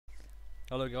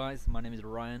Hello guys, my name is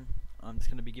Ryan. I'm just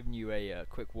going to be giving you a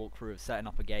quick walkthrough of setting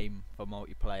up a game for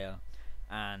multiplayer,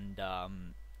 and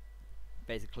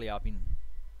basically I've been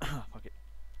fuck it.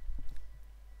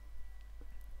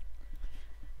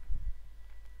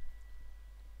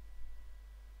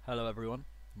 Hello everyone,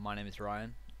 my name is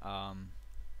Ryan.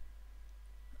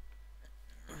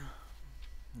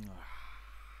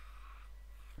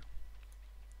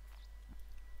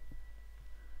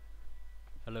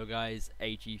 Hello guys,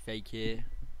 AG Fake here.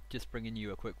 Just bringing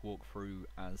you a quick walkthrough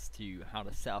as to how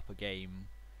to set up a game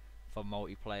for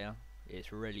multiplayer.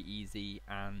 It's really easy,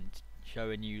 and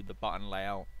showing you the button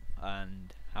layout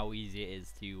and how easy it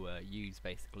is to use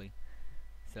basically.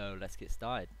 So let's get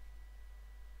started.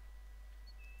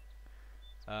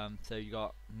 So you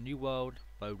got new world,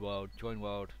 load world, join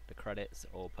world, the credits,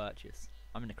 or purchase.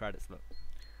 I'm in the credits, look.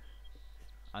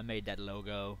 I made that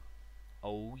logo.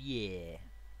 Oh yeah.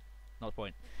 Not the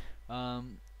point.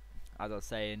 As I was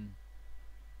saying,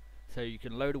 so you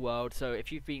can load a world. So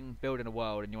if you've been building a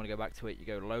world and you want to go back to it, you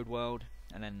go to load world,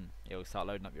 and then it'll start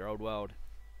loading up your old world.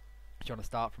 If you want to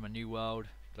start from a new world,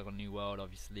 click on new world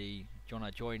obviously. If you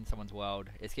want to join someone's world,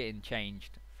 it's getting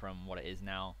changed from what it is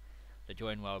now, the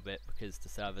join world bit, because the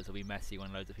servers will be messy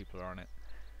when loads of people are on it.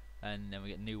 And then we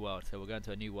get new world, so we're going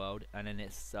to a new world, and then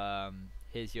it's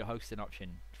here's your hosting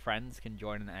option. Friends can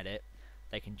join and edit.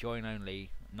 They can join only,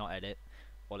 not edit,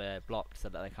 or they're blocked so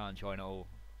that they can't join at all.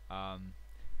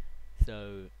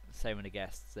 So same with the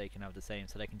guests, they can have the same,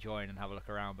 so they can join and have a look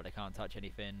around, but they can't touch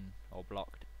anything or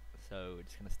blocked. So we're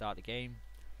just going to start the game,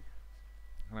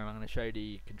 and then I'm going to show you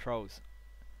the controls.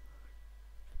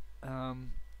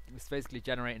 It's basically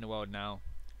generating the world now,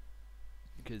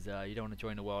 because you don't want to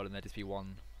join the world and there just be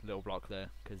one little block there,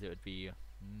 because it would be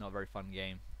not a very fun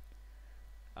game.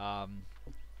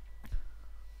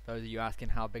 Those of you asking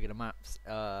how big are the maps,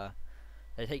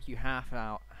 they take you half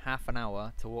an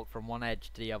hour to walk from one edge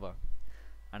to the other,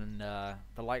 and the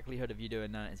likelihood of you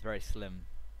doing that is very slim.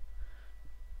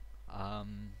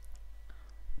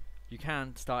 You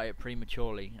can start it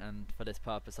prematurely, and for this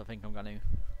purpose I think I'm going to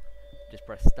just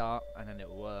press start, and then it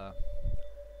will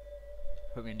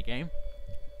put me in the game.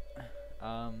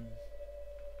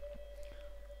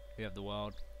 We have the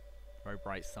world, very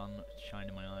bright sun shining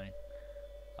in my eye.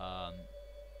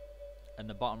 In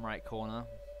the bottom right corner,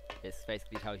 it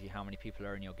basically tells you how many people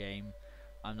are in your game.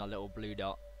 I'm the little blue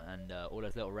dot, and all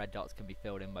those little red dots can be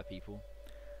filled in by people.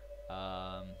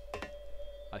 I've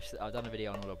done a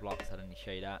video on all the blocks, I didn't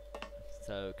show you that.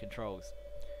 So controls,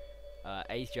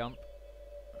 A's jump,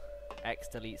 X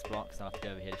deletes blocks. I'll have to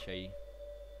go over here to show you.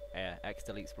 X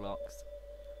deletes blocks.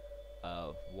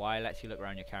 Y lets you look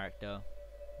around your character.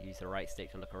 Use the right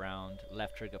stick to look around.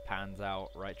 Left trigger pans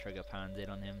out, right trigger pans in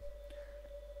on him.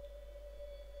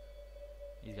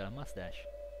 He's got a mustache.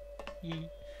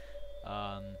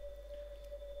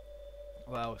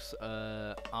 What else?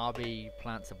 RB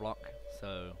plants a block,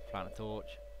 so plant a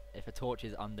torch. If a torch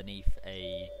is underneath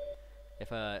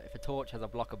if a torch has a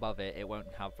block above it, it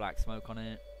won't have black smoke on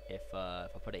it. If I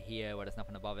put it here where there's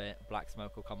nothing above it, black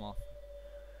smoke will come off.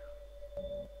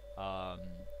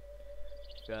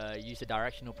 Use the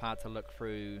directional pad to look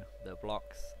through the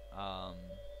blocks.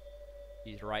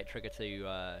 Use the right trigger to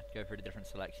go through the different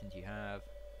selections you have.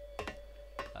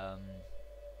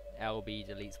 LB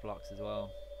deletes blocks as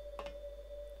well.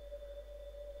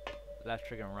 Left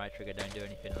trigger and right trigger don't do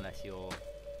anything unless you're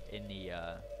in the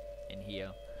in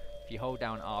here. If you hold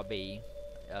down RB,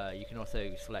 you can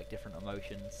also select different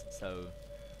emotions. So,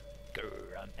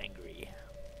 grr, I'm angry.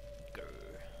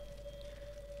 Grr.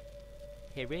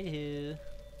 Hello.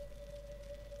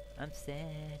 I'm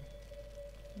sad.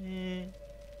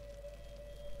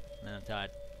 No, I'm tired.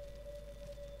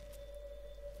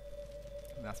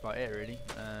 And that's about it really.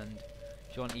 And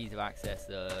if you want ease of access,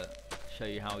 show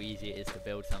you how easy it is to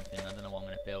build something. I don't know what I'm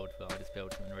going to build, but I'll just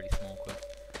build something really small quick.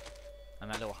 And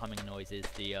that little humming noise is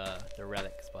the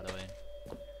relics, by the way.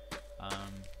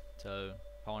 So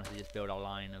if I wanted to just build a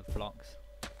line of blocks,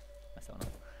 that's not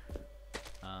enough.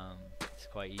 It's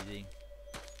quite easy.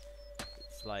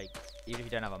 It's like, even if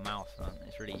you don't have a mouse,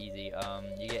 it's really easy.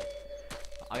 You get,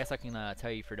 I guess I can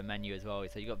tell you through the menu as well.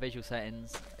 So you got visual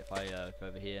settings. If I go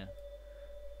over here,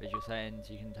 visual settings,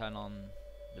 you can turn on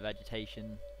the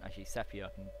vegetation. Actually,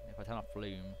 sepia. If I turn off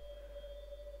bloom, you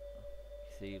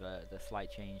see the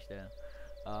slight change there.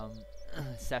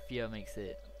 Sepia makes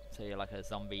it so you're like a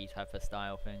zombie type of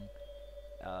style thing.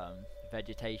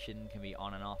 Vegetation can be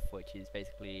on and off, which is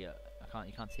basically you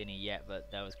can't see any yet,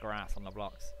 but there was grass on the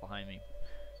blocks behind me.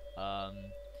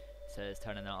 So it's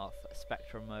turning that off.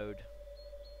 Spectrum mode,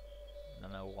 I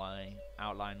don't know why.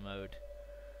 Outline mode,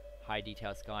 high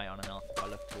detail sky on and off. If I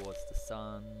look towards the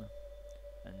sun,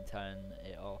 and turn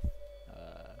it off.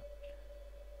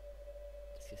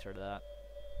 Just get rid of that.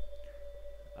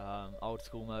 Old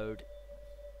school mode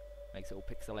makes it all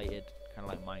pixelated, kind of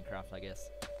like Minecraft, I guess.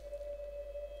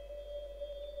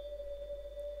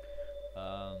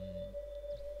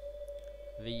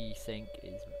 VSync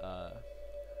is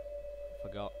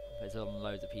forgot. It's on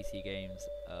loads of PC games.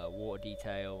 Water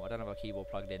detail. I don't have a keyboard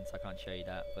plugged in, so I can't show you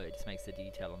that. But it just makes the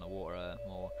detail on the water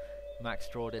more. Max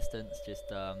draw distance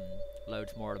just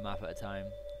loads more of the map at a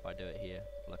time. If I do it here,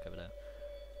 look over there.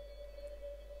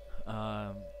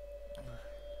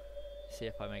 See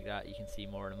if I make that, you can see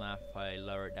more of the map. If I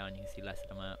lower it down, you can see less of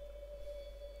the map.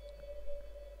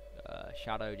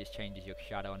 Shadow just changes your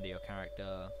shadow under your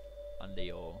character, under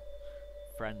your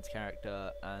friend's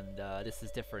character, and this is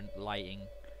different lighting.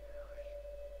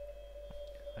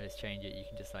 I just change it. You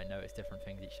can just like notice different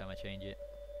things each time I change it.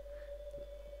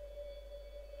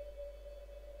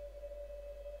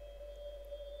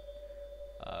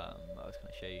 I was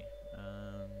going to show you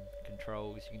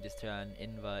controls. You can just turn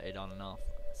inverted on and off.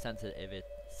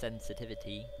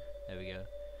 Sensitivity. There we go.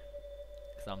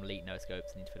 Because I'm elite no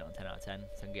scopes, I need to put it on 10 out of 10,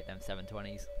 so I can get them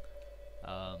 720s.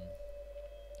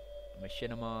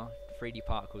 Machinima, 3D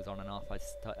particles on and off. I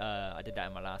did that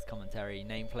in my last commentary.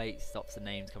 Nameplate stops the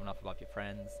names coming up above your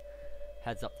friends.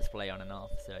 Heads up display on and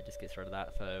off, so it just gets rid of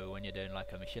that for when you're doing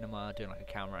like a machinima, doing like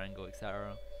a camera angle,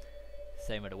 etc.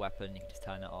 Same with the weapon, you can just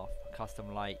turn it off.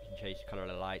 Custom light, you can change the colour of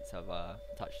the lights. I've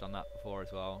touched on that before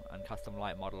as well. And custom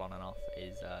light model on and off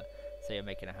is say you're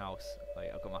making a house.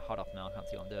 Wait, I've got my HUD off now, I can't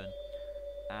see what I'm doing.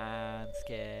 I'm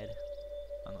scared.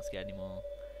 I'm not scared anymore.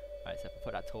 Right, so if I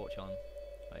put that torch on,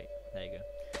 wait, there you go.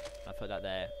 I put that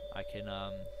there. I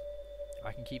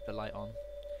can keep the light on,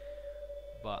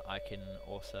 but I can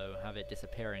also have it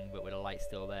disappearing, but with the light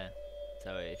still there.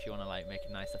 So if you want to like make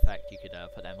a nice effect, you could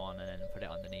put them on and then put it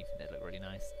underneath, and they'd look really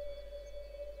nice.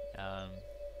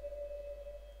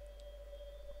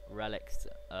 Relics,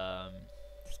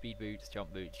 speed boots,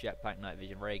 jump boots, jetpack, night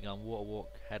vision, ray gun, water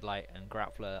walk, headlight, and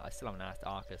grappler. I still haven't asked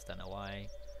Arcus, don't know why.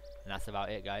 And that's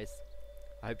about it, guys.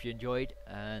 I hope you enjoyed,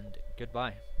 and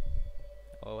goodbye.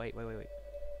 Oh wait.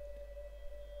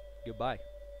 Goodbye.